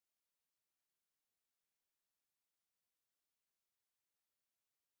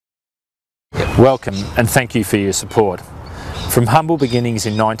Welcome and thank you for your support. From humble beginnings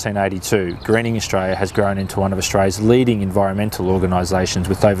in 1982, Greening Australia has grown into one of Australia's leading environmental organisations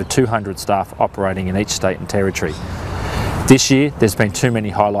with over 200 staff operating in each state and territory. This year, there's been too many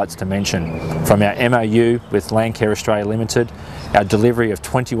highlights to mention, from our MOU with Landcare Australia Limited, our delivery of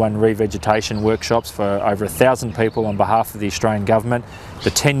 21 revegetation workshops for over 1,000 people on behalf of the Australian Government, the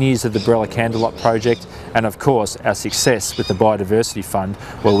 10 years of the Brella Candlelight project, and of course our success with the Biodiversity Fund,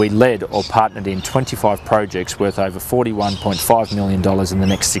 where we led or partnered in 25 projects worth over $41.5 million in the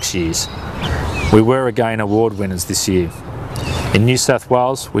next 6 years. We were again award winners this year. In New South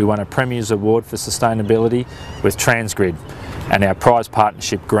Wales, we won a Premier's Award for Sustainability with Transgrid and our prize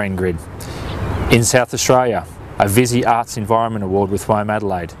partnership Green Grid. In South Australia, a Visy Arts Environment Award with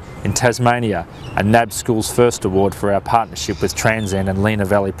Womadelaide. In Tasmania, a NAB Schools First Award for our partnership with Transend and Lena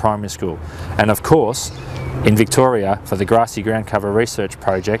Valley Primary School. And of course, in Victoria, for the Grassy Ground Cover Research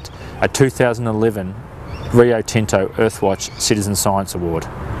Project, a 2011 Rio Tinto Earthwatch Citizen Science Award.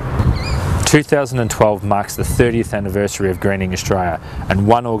 2012 marks the 30th anniversary of Greening Australia, and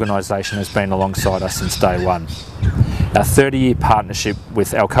one organisation has been alongside us since day one. Our 30-year partnership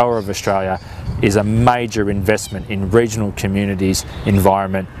with Alcoa of Australia is a major investment in regional communities,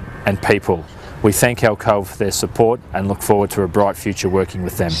 environment and people. We thank Alcoa for their support and look forward to a bright future working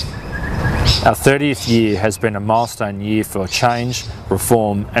with them. Our 30th year has been a milestone year for change,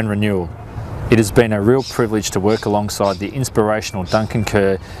 reform and renewal. It has been a real privilege to work alongside the inspirational Duncan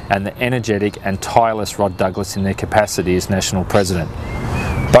Kerr and the energetic and tireless Rod Douglas in their capacity as National President.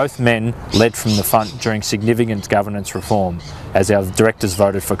 Both men led from the front during significant governance reform as our directors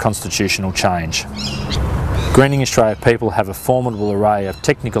voted for constitutional change. Greening Australia people have a formidable array of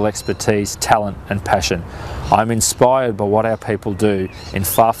technical expertise, talent and passion. I'm inspired by what our people do in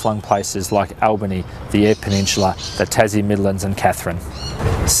far-flung places like Albany, the Eyre Peninsula, the Tassie Midlands and Katherine.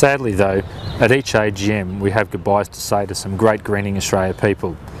 Sadly though, at each AGM we have goodbyes to say to some great Greening Australia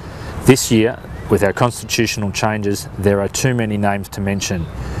people. This year, with our constitutional changes, there are too many names to mention,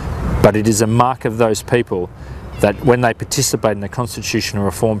 but it is a mark of those people that when they participate in the constitutional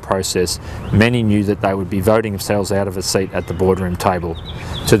reform process, many knew that they would be voting themselves out of a seat at the boardroom table.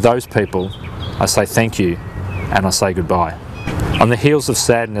 To those people, I say thank you and I say goodbye. On the heels of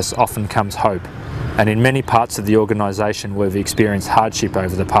sadness often comes hope, and in many parts of the organisation where we've experienced hardship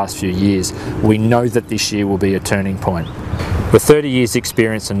over the past few years, we know that this year will be a turning point. With 30 years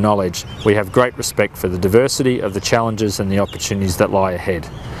experience and knowledge, we have great respect for the diversity of the challenges and the opportunities that lie ahead.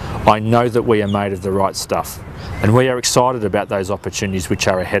 I know that we are made of the right stuff, and we are excited about those opportunities which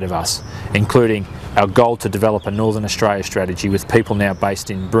are ahead of us, including our goal to develop a Northern Australia strategy with people now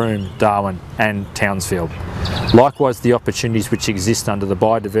based in Broome, Darwin and Townsville. Likewise, the opportunities which exist under the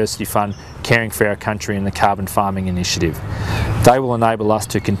Biodiversity Fund, Caring for Our Country and the Carbon Farming Initiative. They will enable us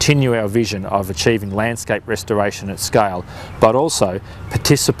to continue our vision of achieving landscape restoration at scale, but also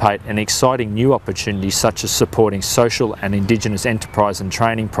participate in exciting new opportunities such as supporting social and Indigenous enterprise and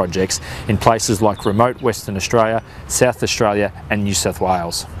training projects in places like remote Western Australia, South Australia and New South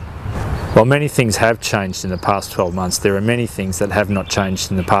Wales. While many things have changed in the past 12 months, there are many things that have not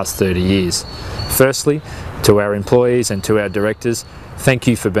changed in the past 30 years. Firstly, to our employees and to our directors, thank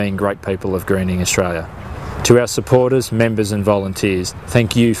you for being great people of Greening Australia. To our supporters, members and volunteers,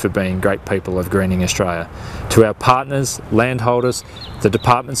 thank you for being great people of Greening Australia. To our partners, landholders, the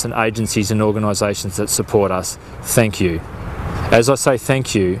departments and agencies and organisations that support us, thank you. As I say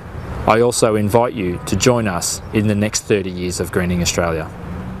thank you, I also invite you to join us in the next 30 years of Greening Australia.